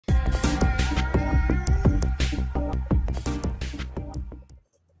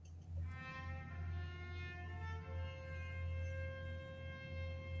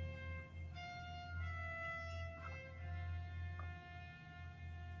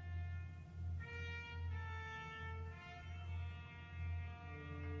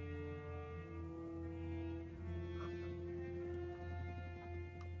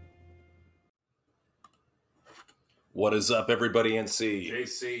What is up, everybody? NC.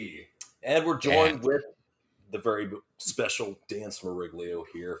 JC. And we're Yeah. joined with the very special Dan Smeriglio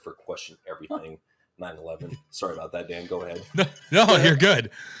here for Question Everything 9/11. Sorry about that, Dan. Go ahead. No, you're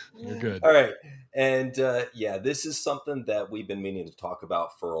good. You're good. All right. And yeah, this is something that we've been meaning to talk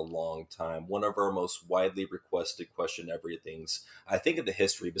about for a long time. One of our most widely requested Question Everythings, I think, in the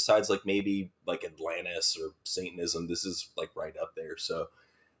history, besides like maybe like Atlantis or Satanism, this is like right up there. So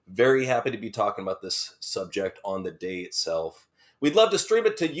very happy to be talking about this subject on the day itself. We'd love to stream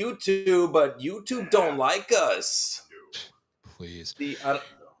it to YouTube, but YouTube don't like us. Please. I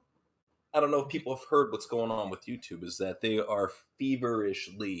don't know if people have heard what's going on with YouTube is that they are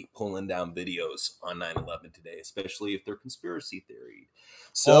feverishly pulling down videos on 9/11 today, especially if they're conspiracy theory.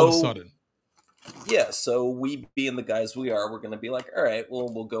 So, all of a sudden. Yeah, so we being the guys we are, we're going to be like, all right,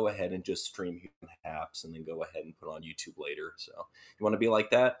 well, we'll go ahead and just stream Human Haps and then go ahead and put on YouTube later. So you want to be like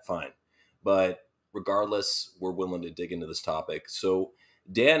that? Fine. But regardless, we're willing to dig into this topic. So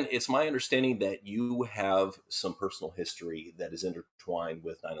Dan, it's my understanding that you have some personal history that is intertwined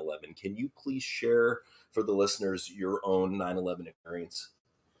with 9/11. Can you please share for the listeners your own 9/11 experience?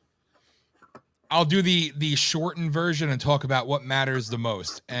 I'll do the shortened version and talk about what matters the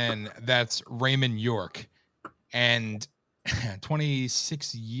most, and that's Raymond York. And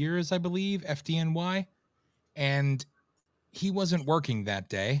 26 years, I believe, FDNY. And he wasn't working that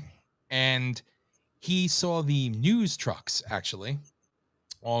day. And he saw the news trucks, actually,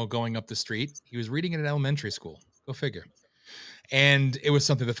 all going up the street. He was reading at an elementary school. Go figure. And it was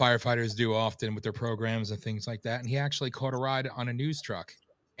something the firefighters do often with their programs and things like that. And he actually caught a ride on a news truck.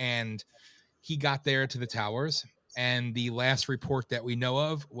 And he got there to the towers, and the last report that we know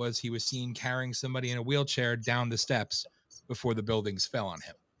of was he was seen carrying somebody in a wheelchair down the steps before the buildings fell on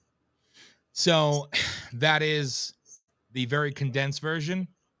him. So that is the very condensed version,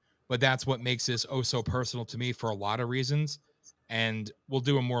 but that's what makes this oh so personal to me for a lot of reasons. And we'll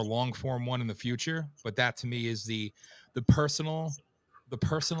do a more long form one in the future, but that to me is the personal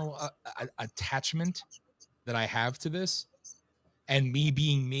attachment that I have to this. And me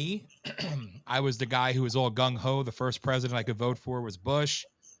being me, I was the guy who was all gung-ho. The first president I could vote for was Bush,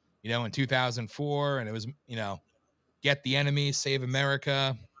 in 2004. And it was, get the enemy, save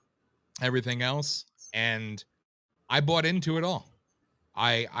America, everything else. And I bought into it all.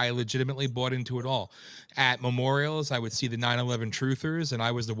 I legitimately bought into it all. At memorials, I would see the 9/11 truthers, and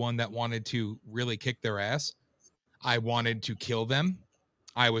I was the one that wanted to really kick their ass. I wanted to kill them.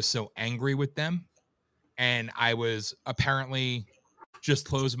 I was so angry with them. And I was apparently just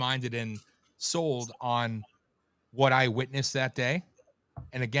closed-minded and sold on what I witnessed that day.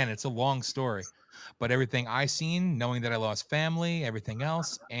 And again, it's a long story, but everything I seen, knowing that I lost family, everything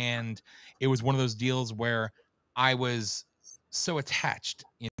else, and it was one of those deals where I was so attached,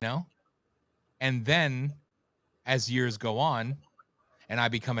 And then as years go on and I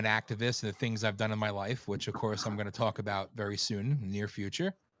become an activist and the things I've done in my life, which of course I'm going to talk about very soon in the near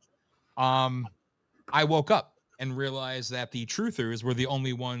future, I woke up and realized that the truthers were the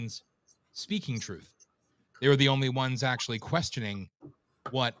only ones speaking truth. They were the only ones actually questioning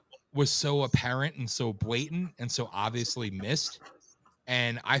what was so apparent and so blatant and so obviously missed.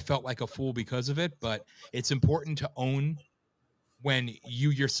 And I felt like a fool because of it, but it's important to own when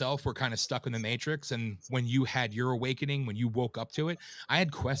you yourself were kind of stuck in the matrix and when you had your awakening, when you woke up to it. I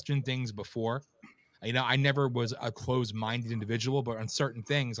had questioned things before. I never was a closed-minded individual, but on certain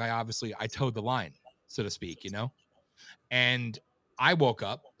things, I towed the line, so to speak, and I woke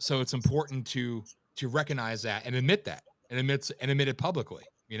up. So it's important to recognize that and admit that and admit it publicly.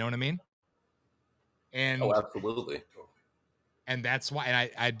 You know what I mean? And oh, absolutely. And that's why, and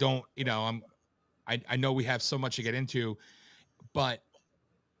I don't, I know we have so much to get into, but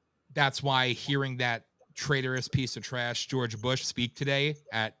that's why hearing that traitorous piece of trash, George Bush, speak today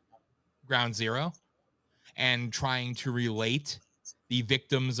at Ground Zero and trying to relate the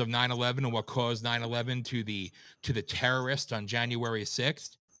victims of 9/11 and what caused 9/11 to the terrorists on January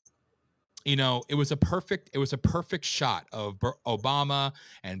 6th. It was a perfect shot of Obama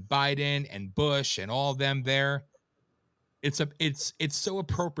and Biden and Bush and all of them there. It's so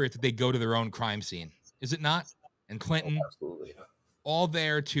appropriate that they go to their own crime scene, is it not? And Clinton, absolutely, all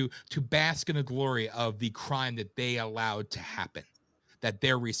there to bask in the glory of the crime that they allowed to happen, that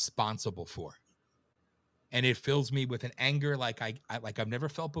they're responsible for. And it fills me with an anger like I've never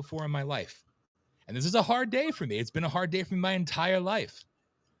felt before in my life. And this is a hard day for me. It's been a hard day for me my entire life.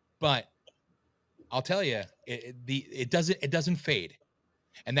 But I'll tell you, it doesn't fade.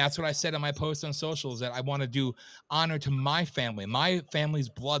 And that's what I said on my post on socials, that I want to do honor to my family's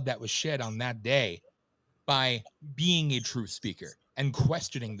blood that was shed on that day by being a truth speaker and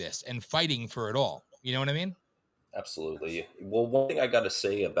questioning this and fighting for it all. You know what I mean? Absolutely. Well, one thing I got to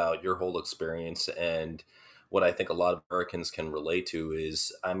say about your whole experience and what I think a lot of Americans can relate to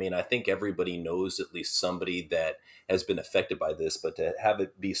is, I mean, I think everybody knows at least somebody that has been affected by this, but to have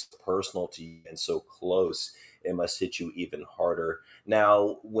it be so personal to you and so close, it must hit you even harder.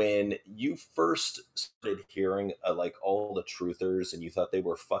 Now, when you first started hearing like all the truthers and you thought they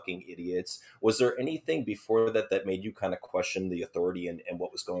were fucking idiots, was there anything before that that made you kind of question the authority and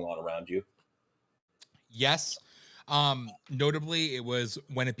what was going on around you? Yes. Notably, it was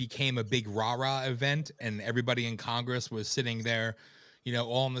when it became a big rah-rah event and everybody in Congress was sitting there,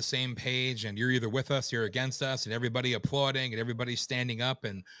 all on the same page, and you're either with us, you're against us, and everybody applauding and everybody standing up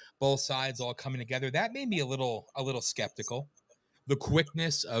and both sides all coming together. That made me a little skeptical. The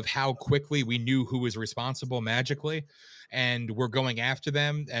quickness of how quickly we knew who was responsible magically, and we're going after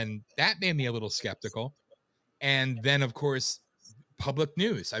them, and that made me a little skeptical. And then, of course, public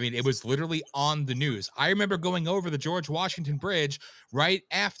news. I mean, it was literally on the news. I remember going over the George Washington Bridge right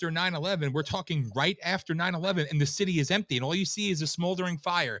after 9/11. We're talking right after 9/11, and the city is empty, and all you see is a smoldering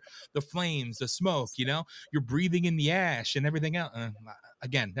fire, the flames, the smoke. You're breathing in the ash and everything else.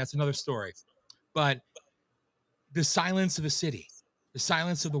 Again, that's another story. But the silence of the city, the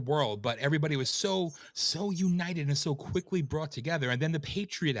silence of the world, but everybody was so united and so quickly brought together. And then the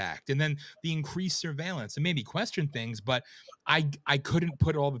Patriot Act, and then the increased surveillance. It made me question things, but I couldn't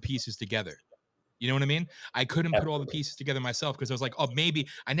put all the pieces together. You know what I mean? I couldn't put all the Absolutely. pieces together myself because I was like, oh, maybe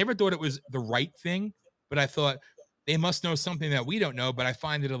I never thought it was the right thing, but I thought they must know something that we don't know. But I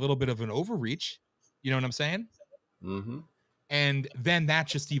find it a little bit of an overreach. You know what I'm saying? Hmm. And then that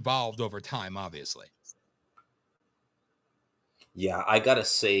just evolved over time, obviously. Yeah, I gotta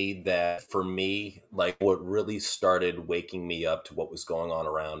say that for me, like what really started waking me up to what was going on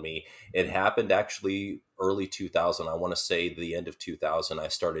around me, it happened actually early 2000. I want to say the end of 2000, I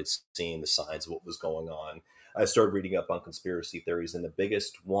started seeing the signs of what was going on. I started reading up on conspiracy theories, and the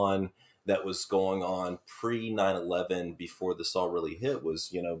biggest one that was going on pre 9/11 before this all really hit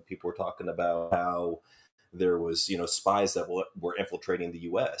was, people were talking about how there was, spies that were infiltrating the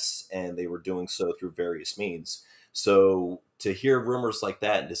US and they were doing so through various means. So to hear rumors like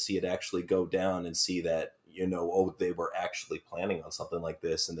that and to see it actually go down and see that, oh, they were actually planning on something like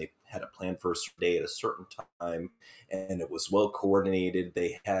this and they had a plan for a certain day at a certain time and it was well coordinated.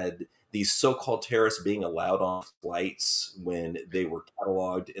 They had these so-called terrorists being allowed on flights when they were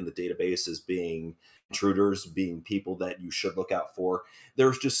cataloged in the database as being intruders, being people that you should look out for.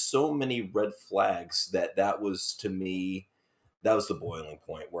 There's just so many red flags that was to me, that was the boiling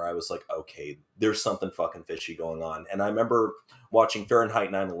point where I was like, okay, there's something fucking fishy going on. And I remember watching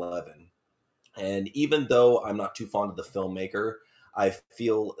Fahrenheit 9/11, and even though I'm not too fond of the filmmaker, I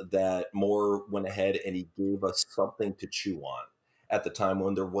feel that Moore went ahead and he gave us something to chew on at the time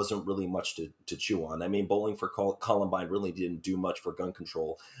when there wasn't really much to chew on. I mean, Bowling for Columbine really didn't do much for gun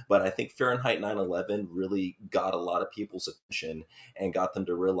control, but I think Fahrenheit 9/11 really got a lot of people's attention and got them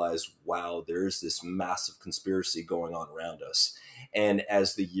to realize, wow, there's this massive conspiracy going on around us. And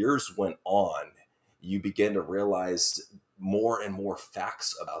as the years went on, you begin to realize more and more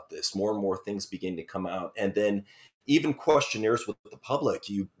facts about this. More and more things begin to come out, and then even questionnaires with the public.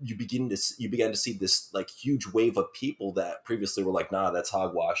 You began to see this like huge wave of people that previously were like, "Nah, that's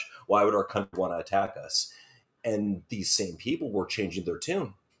hogwash. Why would our country want to attack us?" And these same people were changing their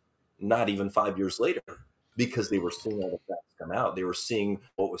tune. Not even 5 years later, because they were seeing all the facts come out. They were seeing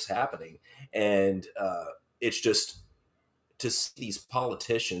what was happening, and it's just to see these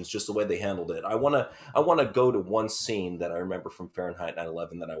politicians just the way they handled it. I want to go to one scene that I remember from Fahrenheit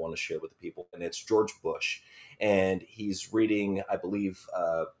 9/11 that I want to share with the people, and it's George Bush, and he's reading, I believe,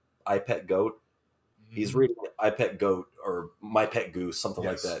 I Pet Goat. He's Hmm. reading I Pet Goat or My Pet Goose, something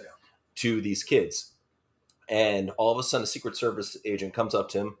like Yes. that, to these kids, and all of a sudden, a Secret Service agent comes up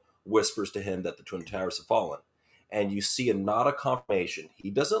to him, whispers to him that the Twin Towers have fallen. And you see a nod of confirmation. He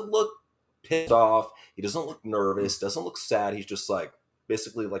doesn't look pissed off. He doesn't look nervous. Doesn't look sad. He's just like,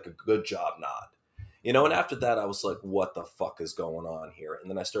 basically like a good job nod. And after that, I was like, what the fuck is going on here? And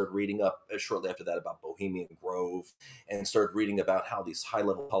then I started reading up shortly after that about Bohemian Grove and started reading about how these high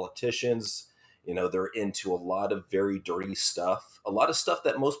level politicians, they're into a lot of very dirty stuff, a lot of stuff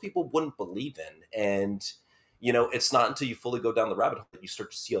that most people wouldn't believe in. And it's not until you fully go down the rabbit hole that you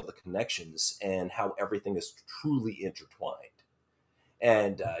start to see all the connections and how everything is truly intertwined.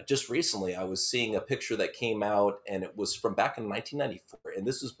 And just recently, I was seeing a picture that came out, and it was from back in 1994, and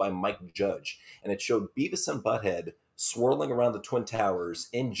this was by Mike Judge, and it showed Beavis and Butthead swirling around the Twin Towers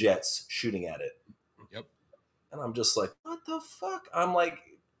in jets, shooting at it. Yep. And I'm just like, what the fuck? I'm like,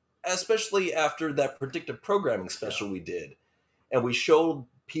 especially after that predictive programming special we did, and we showed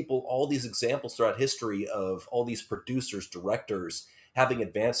people all these examples throughout history of all these producers, directors having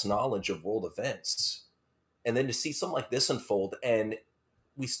advanced knowledge of world events. And then to see something like this unfold, and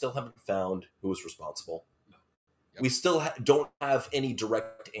we still haven't found who was responsible. Yep. We still don't have any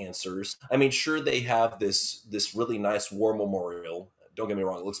direct answers. I mean, sure, they have this really nice war memorial. Don't get me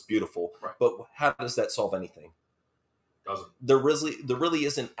wrong; it looks beautiful. Right. But how does that solve anything? Doesn't. There really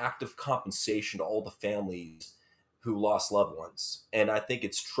isn't active compensation to all the families who lost loved ones, and I think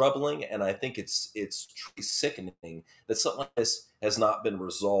it's troubling, and I think it's truly sickening that something like this has not been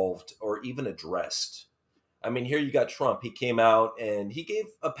resolved or even addressed. I mean, here you got Trump. He came out and he gave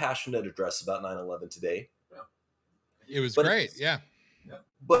a passionate address about 9/11 today. It was But great. Yeah.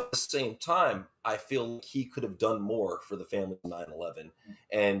 But at the same time, I feel like he could have done more for the family of 9/11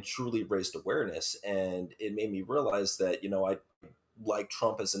 and truly raised awareness. And it made me realize that, I like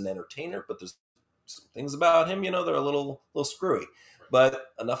Trump as an entertainer, but there's some things about him, they're a little screwy.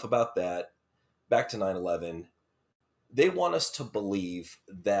 But enough about that. Back to 9/11. They want us to believe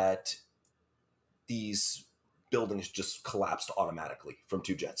that these buildings just collapsed automatically from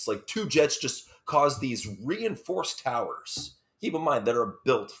two jets. Like two jets just caused these reinforced towers. Keep in mind that are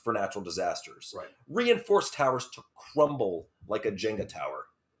built for natural disasters. Right. Reinforced towers to crumble like a Jenga tower.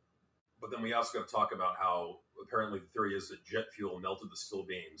 But then we also got to talk about how apparently the theory is that jet fuel melted the steel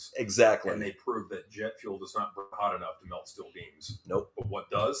beams. Exactly. And they proved that jet fuel does not burn hot enough to melt steel beams. Nope. But what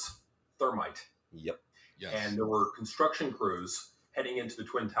does? Thermite. Yep. Yes. And there were construction crews heading into the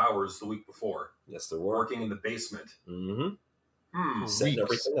Twin Towers the week before. Yes, there were. Working in the basement. Mm-hmm. Setting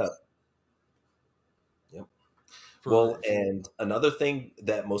everything up. Yep. For, and another thing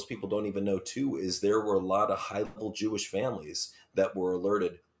that most people don't even know too is there were a lot of high-level Jewish families that were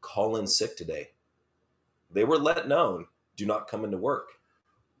alerted, call in sick today. They were let known, do not come into work.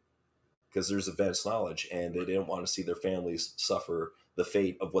 Because there's advanced knowledge, and they didn't want to see their families suffer the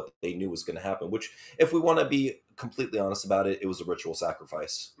fate of what they knew was going to happen, which, if we want to be completely honest about it, it was a ritual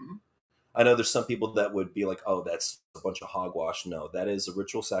sacrifice. Mm-hmm. I know there's some people that would be like, oh, that's a bunch of hogwash. No, that is a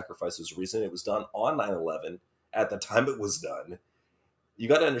ritual sacrifice. There's a reason it was done on 9/11 at the time it was done. You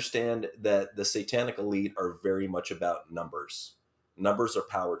got to understand that the satanic elite are very much about numbers. Numbers are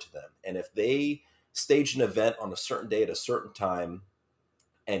power to them. And if they stage an event on a certain day at a certain time,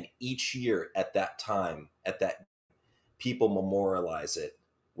 and each year at that time, people memorialize it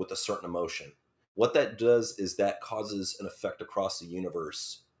with a certain emotion. What that does is that causes an effect across the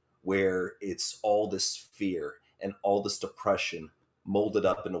universe where it's all this fear and all this depression molded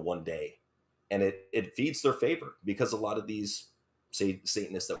up into one day. And it feeds their favor because a lot of these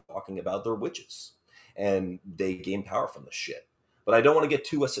Satanists that we're talking about, they're witches. And they gain power from this shit. But I don't want to get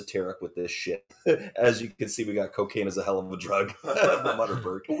too esoteric with this shit. As you can see, we got cocaine as a hell of a drug from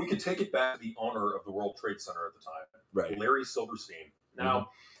Mutterberg. But we can take it back to the owner of the World Trade Center at the time, Right. Larry Silverstein. Now,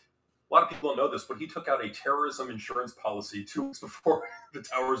 a lot of people don't know this, but he took out a terrorism insurance policy 2 weeks before the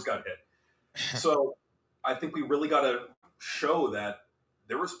towers got hit. So I think we really got to show that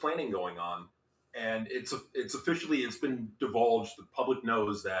there was planning going on, and it's been divulged. The public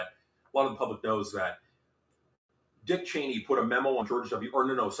knows that. A lot of the public knows that Dick Cheney put a memo on George W. Or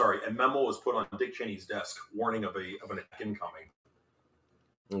a memo was put on Dick Cheney's desk warning of an attack incoming.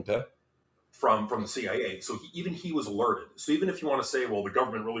 Okay. From the CIA. So even he was alerted. So even if you want to say, well, the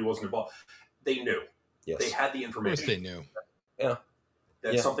government really wasn't involved, they knew. Yes. They had the information. Of course they knew. Yeah.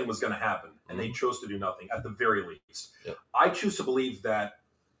 That something was going to happen, and they chose to do nothing, at the very least. Yep. I choose to believe that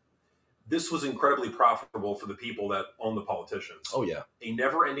this was incredibly profitable for the people that own the politicians. Oh, yeah. A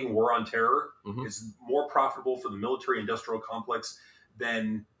never-ending war on terror is more profitable for the military-industrial complex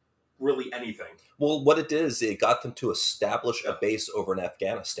than really anything. Well, what it did is it got them to establish a base over in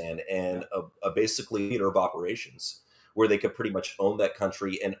Afghanistan and a basically theater of operations where they could pretty much own that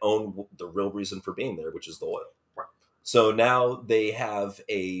country and own the real reason for being there, which is the oil. Right. So now they have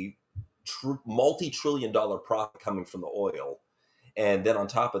a multi-trillion-dollar profit coming from the oil. And then on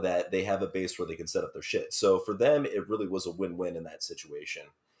top of that, they have a base where they can set up their shit. So for them, it really was a win-win in that situation.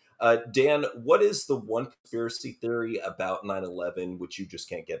 Dan, what is the one conspiracy theory about 9/11 which you just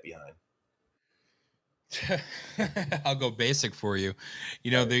can't get behind? I'll go basic for you.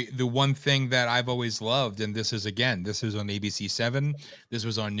 The one thing that I've always loved, and this is on ABC7, this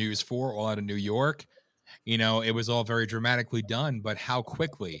was on News 4, all out of New York. It was all very dramatically done, but how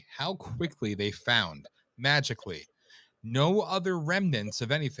quickly they found magically no other remnants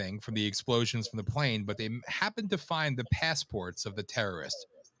of anything from the explosions from the plane, but they happened to find the passports of the terrorists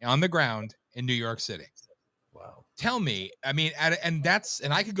on the ground in New York City. Wow. Tell me, I mean, and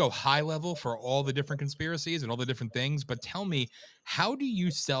I could go high level for all the different conspiracies and all the different things, but tell me, how do you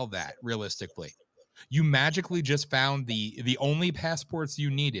sell that realistically? You magically just found the only passports you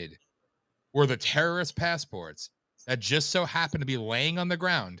needed were the terrorist passports that just so happened to be laying on the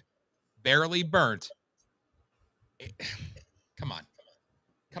ground, barely burnt. Come on.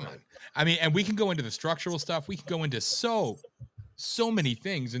 Come on. I mean, and we can go into the structural stuff. We can go into so many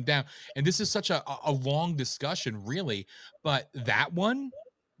things and down. And this is such a long discussion, really. But that one,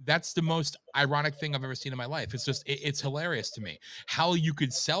 that's the most ironic thing I've ever seen in my life. It's just, it's hilarious to me how you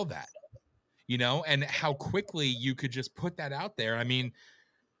could sell that, you know, and how quickly you could just put that out there. I mean,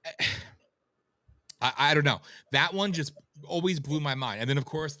 I don't know. That one just always blew my mind. And then, of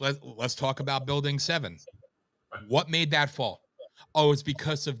course, let's talk about Building 7. What made that fall? Oh, it's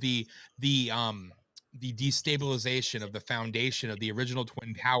because of the destabilization of the foundation of the original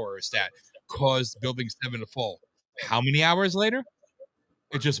Twin Towers that caused Building 7 to fall. How many hours later?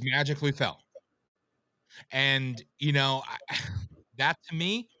 It just magically fell. And, you know, that to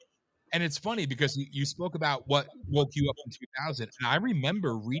me, and it's funny because you spoke about what woke you up in 2000. And I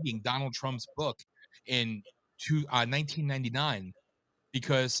remember reading Donald Trump's book in 1999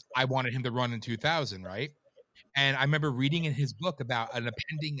 because I wanted him to run in 2000, right? And I remember reading in his book about an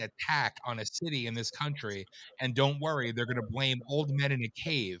impending attack on a city in this country. And don't worry, they're going to blame old men in a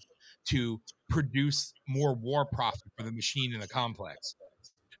cave to produce more war profit for the machine in the complex.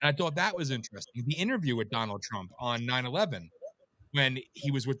 And I thought that was interesting. The interview with Donald Trump on 9/11, when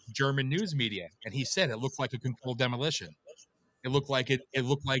he was with German news media, and he said it looked like a controlled demolition. It looked like it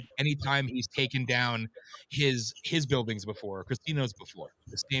looked like anytime he's taken down his buildings before, casinos before,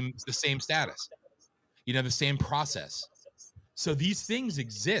 the same status. You know, the same process. So these things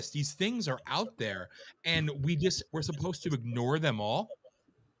exist. These things are out there, and we're supposed to ignore them all.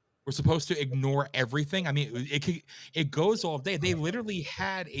 We're supposed to ignore everything. I mean, it goes all day. They literally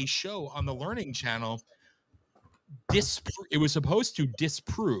had a show on the Learning Channel. It was supposed to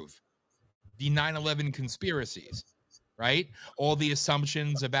disprove the 9/11 conspiracies, right? All the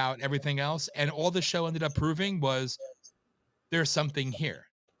assumptions about everything else, and all the show ended up proving was there's something here.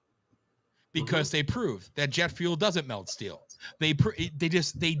 Because they proved that jet fuel doesn't melt steel. They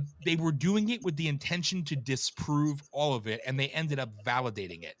were doing it with the intention to disprove all of it, and they ended up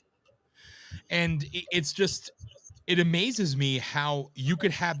validating it. And it amazes me how you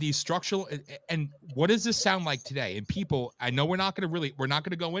could have these structural, and what does this sound like today? And people, I know we're not going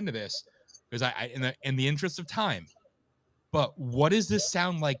to go into this because in the interest of time, but what does this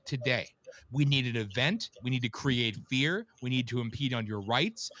sound like today? We need an event. We need to create fear. We need to impede on your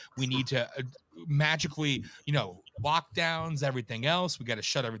rights. We need to magically, you know, lockdowns, everything else. We got to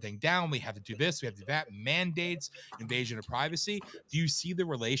shut everything down. We have to do this. We have to do that. Mandates, invasion of privacy. Do you see the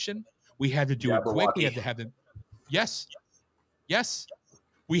relation? We had to do it quick. We have to have the yes.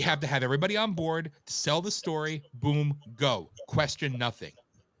 We have to have everybody on board to sell the story. Boom, go. Question nothing.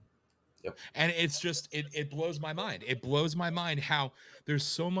 Yep. And it's just it blows my mind. It blows my mind how there's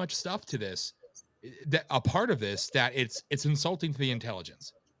so much stuff to this, that a part of this that it's insulting to the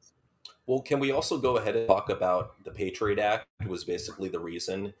intelligence. Well, can we also go ahead and talk about the Patriot Act? It was basically the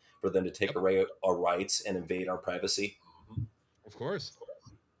reason for them to take away our rights and invade our privacy. Of course.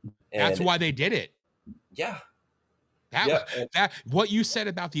 And that's why they did it. Yeah. That what you said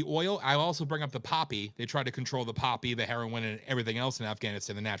about the oil, I also bring up the poppy. They tried to control the poppy, the heroin, and everything else in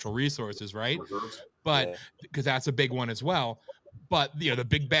Afghanistan, the natural resources, right? But because that's a big one as well. But you know, the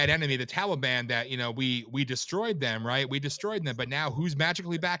big bad enemy, the Taliban, that you know we destroyed them, right? We destroyed them, but now who's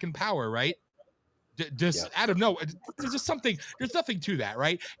magically back in power, right? Just out of nowhere, there's just something. There's nothing to that,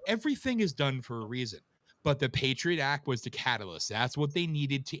 right? Everything is done for a reason. But the Patriot Act was the catalyst. That's what they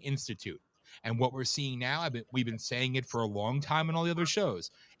needed to institute. And what we're seeing now, we've been saying it for a long time in all the other shows.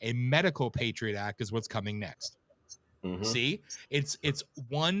 A medical Patriot Act is what's coming next. Mm-hmm. See, it's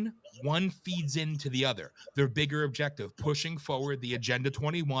one feeds into the other. Their bigger objective, pushing forward the Agenda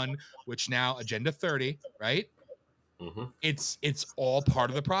 21, which now Agenda 30, right? Mm-hmm. It's all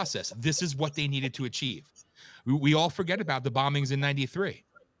part of the process. This is what they needed to achieve. We all forget about the bombings in '93.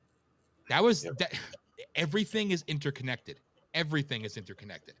 That was that. Everything is interconnected. Everything is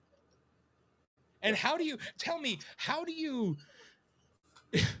interconnected. And how do you tell me,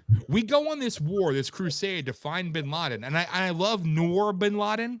 we go on this war, this crusade to find bin Laden. And I love Noor bin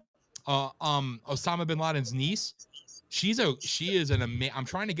Laden, Osama bin Laden's niece. She is I'm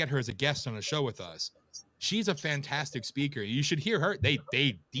trying to get her as a guest on a show with us. She's a fantastic speaker. You should hear her. They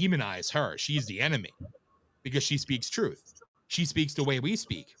demonize her. She's the enemy because she speaks truth. She speaks the way we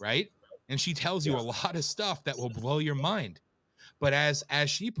speak, right? And she tells you a lot of stuff that will blow your mind. But as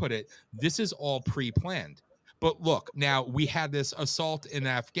she put it, this is all pre-planned. But look, now we had this assault in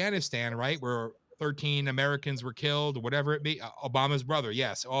Afghanistan, right, where 13 Americans were killed, whatever it be. Obama's brother,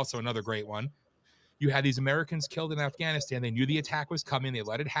 yes, also another great one. You had these Americans killed in Afghanistan. They knew the attack was coming. They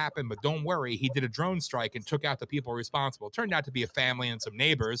let it happen, but don't worry. He did a drone strike and took out the people responsible. It turned out to be a family and some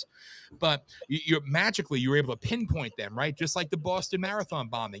neighbors, but you're magically you were able to pinpoint them, right? Just like the Boston Marathon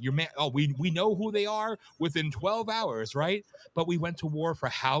bombing. We know who they are within 12 hours, right? But we went to war for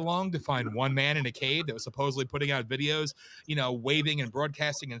how long to find one man in a cave that was supposedly putting out videos, waving and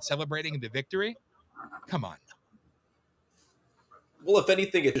broadcasting and celebrating the victory? Come on. Well, if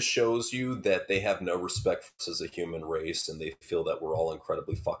anything, it just shows you that they have no respect for us as a human race, and they feel that we're all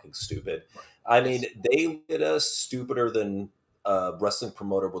incredibly fucking stupid. I mean, they look at us stupider than a wrestling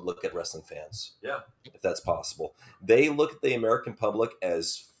promoter would look at wrestling fans. Yeah. If that's possible. They look at the American public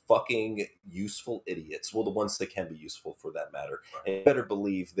as fucking useful idiots. Well, the ones that can be useful for that matter. And you better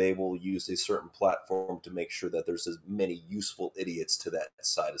believe they will use a certain platform to make sure that there's as many useful idiots to that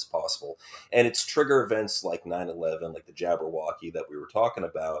side as possible. And it's trigger events like 9/11, like the Jabberwocky that we were talking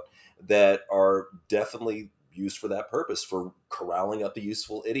about, that are definitely used for that purpose, for corralling up the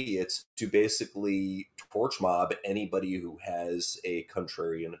useful idiots to basically torch mob anybody who has a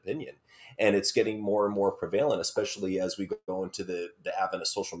contrarian opinion. And it's getting more and more prevalent, especially as we go into the advent of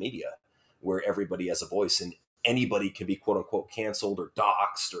social media, where everybody has a voice and anybody can be quote unquote canceled or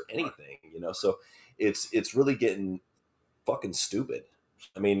doxxed or anything, So it's really getting fucking stupid.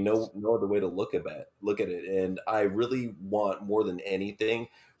 I mean, no other way to look at it. And I really want, more than anything,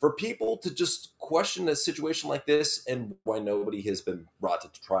 for people to just question a situation like this and why nobody has been brought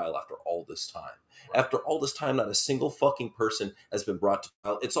to trial after all this time. After all this time, not a single fucking person has been brought to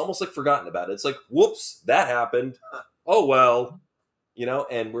trial. It's almost like forgotten about it. It's like, whoops, that happened. Oh, well,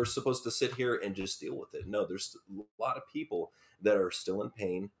 and we're supposed to sit here and just deal with it. No, there's a lot of people that are still in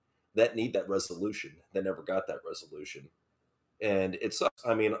pain that need that resolution, that never got that resolution. And it sucks.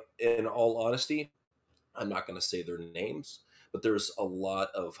 I mean, in all honesty, I'm not going to say their names, but there's a lot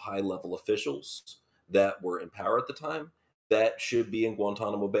of high-level officials that were in power at the time that should be in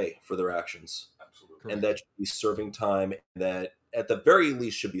Guantanamo Bay for their actions. Absolutely. And that should be serving time, that at the very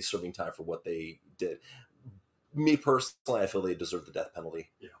least should be serving time for what they did. Me personally, I feel they deserve the death penalty.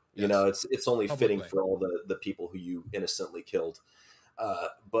 Yeah. It's only Publicly. fitting for all the people who you innocently killed.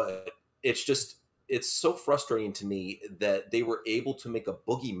 But it's so frustrating to me that they were able to make a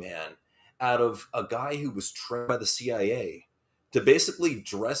boogeyman out of a guy who was trained by the CIA to basically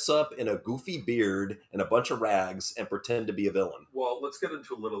dress up in a goofy beard and a bunch of rags and pretend to be a villain. Well, let's get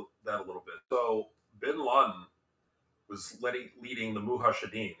into that a little bit. So Bin Laden was leading the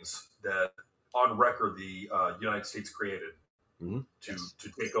Mujahideen that, on record, the United States created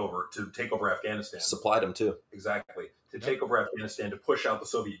to take over Afghanistan. Supplied them too. Exactly. To take over Afghanistan, to push out the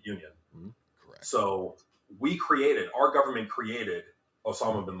Soviet Union. Correct. So our government created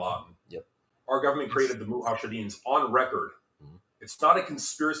Osama bin Laden. Yep. Our government created the Mujahideen on record. It's not a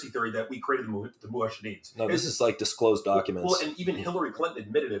conspiracy theory that we created the Mujahideen. No, this is like disclosed documents. Well, and even Hillary Clinton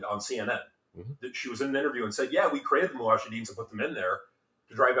admitted it on CNN. That she was in an interview and said, yeah, we created the Mujahideen and put them in there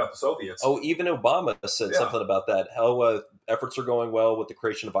to drive out the Soviets. Oh, even Obama said something about that. How efforts are going well with the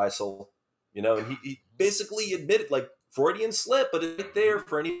creation of ISIL. And he basically admitted, like, Freudian slip, but it's right there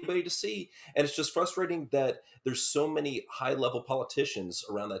for anybody to see. And it's just frustrating that there's so many high-level politicians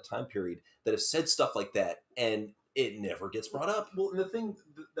around that time period that have said stuff like that, and it never gets brought up. Well, and the thing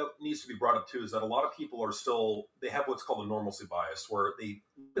that needs to be brought up, too, is that a lot of people they have what's called a normalcy bias, where they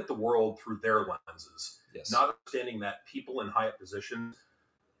look at the world through their lenses, not understanding that people in high positions,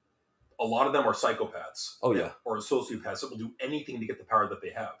 a lot of them are psychopaths. Oh, yeah. Or sociopaths that will do anything to get the power that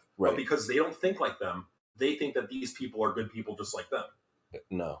they have. Right. But because they don't think like them, they think that these people are good people just like them.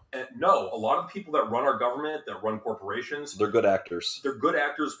 No. And no, a lot of the people that run our government, that run corporations, they're good actors. They're good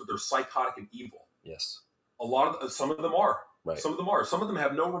actors, but they're psychotic and evil. Yes. Some of them are. Right. Some of them are. Some of them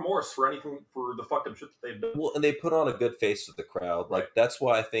have no remorse for anything, for the fucked up shit that they've done. Well, and they put on a good face with the crowd. Like, that's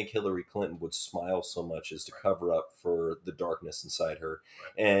why I think Hillary Clinton would smile so much, is to cover up for the darkness inside her.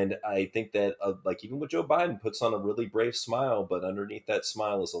 Right. And I think that, like, even with Joe Biden, puts on a really brave smile, but underneath that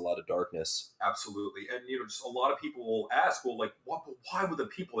smile is a lot of darkness. Absolutely. And, just a lot of people will ask, well, like, why would the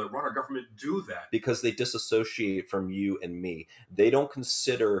people that run our government do that? Because they disassociate from you and me. They don't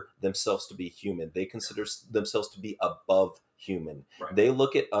consider themselves to be human. They consider themselves to be above human. Right. They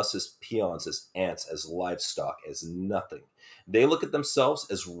look at us as peons, as ants, as livestock, as nothing. They look at themselves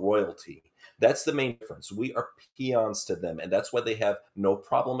as royalty. That's the main difference. We are peons to them, and that's why they have no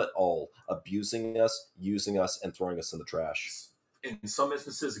problem at all abusing us, using us, and throwing us in the trash. In some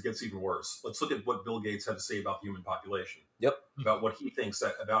instances, it gets even worse. Let's look at what Bill Gates had to say about the human population. Yep. About what he thinks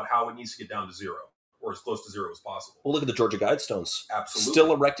about how it needs to get down to zero, or as close to zero as possible. Well, look at the Georgia Guidestones. Absolutely.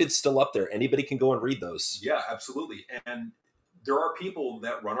 Still erected, still up there. Anybody can go and read those. Yeah, absolutely. And there are people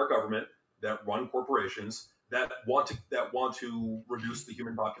that run our government that run corporations that want to reduce the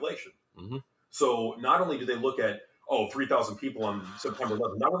human population. Mm-hmm. So not only do they look at 3,000 people on September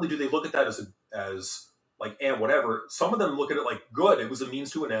 11th, not only do they look at that as like and whatever, some of them look at it like good. It was a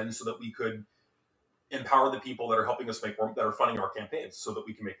means to an end so that we could empower the people that are helping us make more, that are funding our campaigns, so that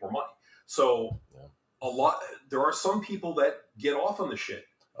we can make more money. So there are some people that get off on the shit.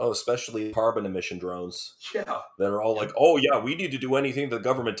 Oh, especially carbon emission drones. Yeah. That are all like, oh yeah, we need to do anything the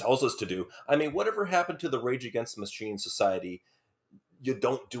government tells us to do. I mean, whatever happened to the Rage Against the Machine society? You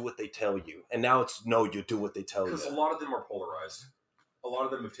don't do what they tell you. And now it's, no, you do what they tell you. Because a lot of them are polarized. A lot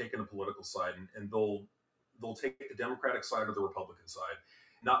of them have taken a political side, and they'll take the Democratic side or the Republican side.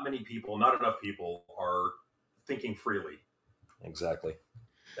 Not enough people are thinking freely. Exactly.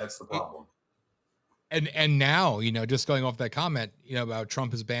 That's the problem. And now, just going off that comment, about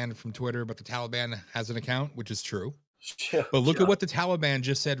Trump is banned from Twitter, but the Taliban has an account, which is true. Yeah, but look at what the Taliban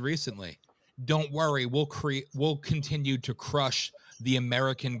just said recently. Don't worry, we'll continue to crush the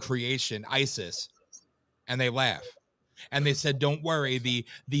American creation, ISIS. And they laugh. And they said, don't worry,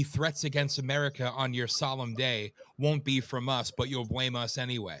 the threats against America on your solemn day won't be from us, but you'll blame us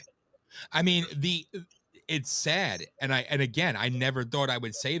anyway. I mean, it's sad. And again, I never thought I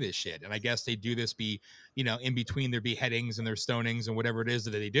would say this shit. And I guess they do this in between their beheadings and their stonings and whatever it is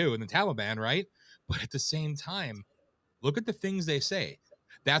that they do in the Taliban, right? But at the same time, look at the things they say.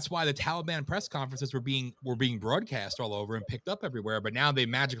 That's why the Taliban press conferences were being broadcast all over and picked up everywhere. But now they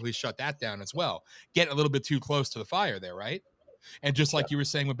magically shut that down as well. Getting a little bit too close to the fire there, right? And just like you were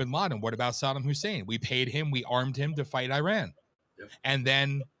saying with Bin Laden, what about Saddam Hussein? We paid him, we armed him to fight Iran. Yep. And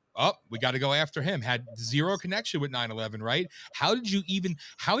then, we got to go after him. Had zero connection with 9/11, right? How did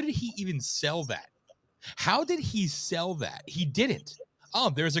he even sell that? How did he sell that? He didn't. Oh,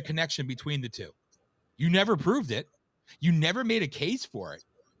 there's a connection between the two. You never proved it. You never made a case for it.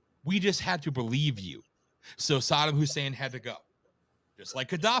 We just had to believe you. So Saddam Hussein had to go, just like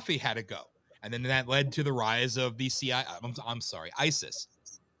Gaddafi had to go. And then that led to the rise of the ISIS.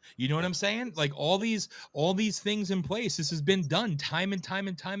 You know what I'm saying? Like all these things in place. This has been done time and time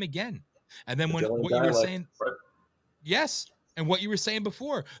and time again. And then what you were saying, yes, and what you were saying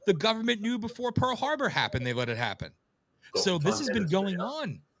before, the government knew before Pearl Harbor happened. They let it happen. So this has been going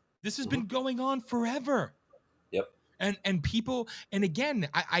on. This has been going on forever. Yep. And people, and again,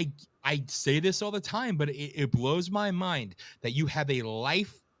 I say this all the time, but it blows my mind that you have a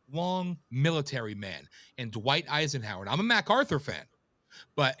lifelong military man and Dwight Eisenhower. And I'm a MacArthur fan,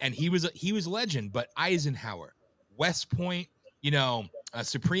 and he was a legend. But Eisenhower, West Point, a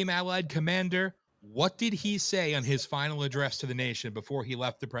Supreme Allied Commander. What did he say on his final address to the nation before he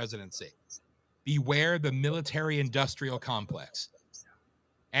left the presidency? Beware the military-industrial complex.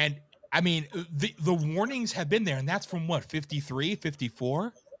 And I mean, the warnings have been there, and that's from what, 53,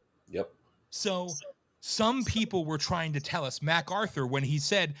 54? Yep. So some people were trying to tell us, MacArthur, when he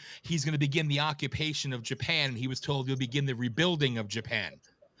said he's going to begin the occupation of Japan, he was told he'll begin the rebuilding of Japan.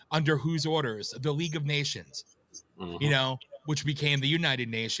 Under whose orders? The League of Nations. Mm-hmm. Which became the United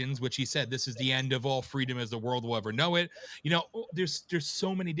Nations, which he said, this is the end of all freedom as the world will ever know it. There's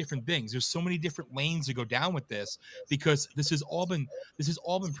so many different things. There's so many different lanes to go down with this, because this has all been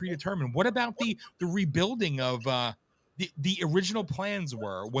predetermined. What about the rebuilding of the original plans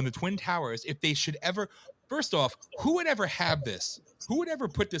were when the Twin Towers, if they should ever, first off, who would ever have this? Who would ever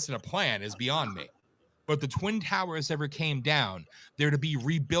put this in a plan is beyond me. But the Twin Towers ever came down, they're to be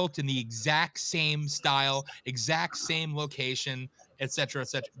rebuilt in the exact same style, exact same location, et cetera, et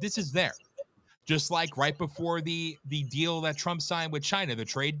cetera. This is there. Just like right before the deal that Trump signed with China, the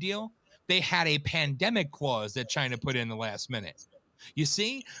trade deal, they had a pandemic clause that China put in the last minute. You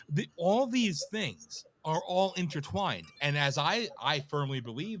see, all these things are all intertwined. And as I firmly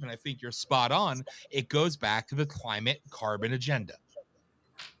believe, and I think you're spot on, it goes back to the climate carbon agenda.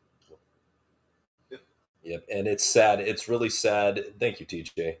 Yep, and it's sad. It's really sad. Thank you,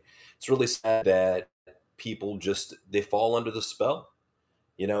 TJ. It's really sad that people they fall under the spell.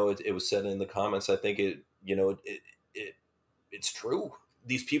 It was said in the comments. I think it's true.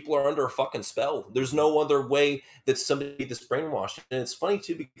 These people are under a fucking spell. There's no other way that somebody this brainwashed. And it's funny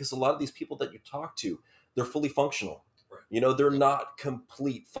too, because a lot of these people that you talk to, they're fully functional. Right. They're not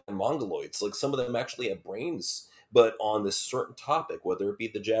complete fucking mongoloids. Like some of them actually have brains. But on this certain topic, whether it be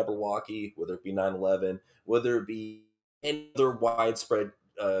the Jabberwocky, whether it be 9/11, whether it be any other widespread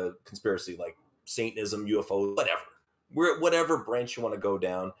conspiracy like Satanism, UFO, whatever branch you want to go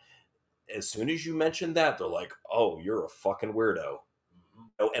down, as soon as you mention that, they're like, "Oh, you're a fucking weirdo,"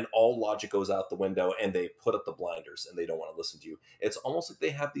 and all logic goes out the window, and they put up the blinders, and they don't want to listen to you. It's almost like they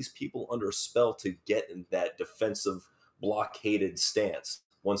have these people under a spell to get in that defensive, blockaded stance.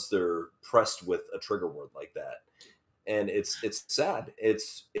 once they're pressed with a trigger word like that. And it's sad.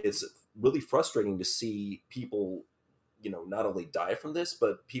 It's really frustrating to see people, not only die from this,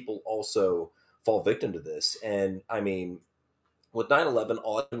 but people also fall victim to this. And I mean, with 9/11,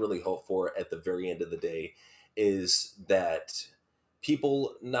 all I can really hope for at the very end of the day is that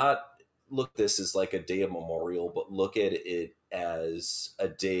people not look at this as like a day of memorial, but look at it as a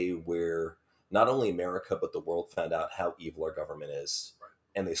day where not only America but the world found out how evil our government is,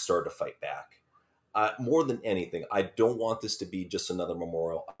 and they started to fight back. More than anything, I don't want this to be just another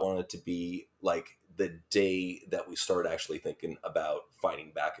memorial. I want it to be like the day that we start actually thinking about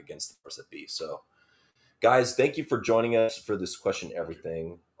fighting back against the powers that be. So, guys, thank you for joining us for this question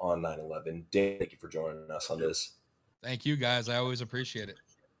everything on 9/11. Dan, thank you for joining us on this. Thank you, guys. I always appreciate it.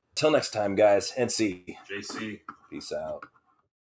 Till next time, guys. NC. JC. Peace out.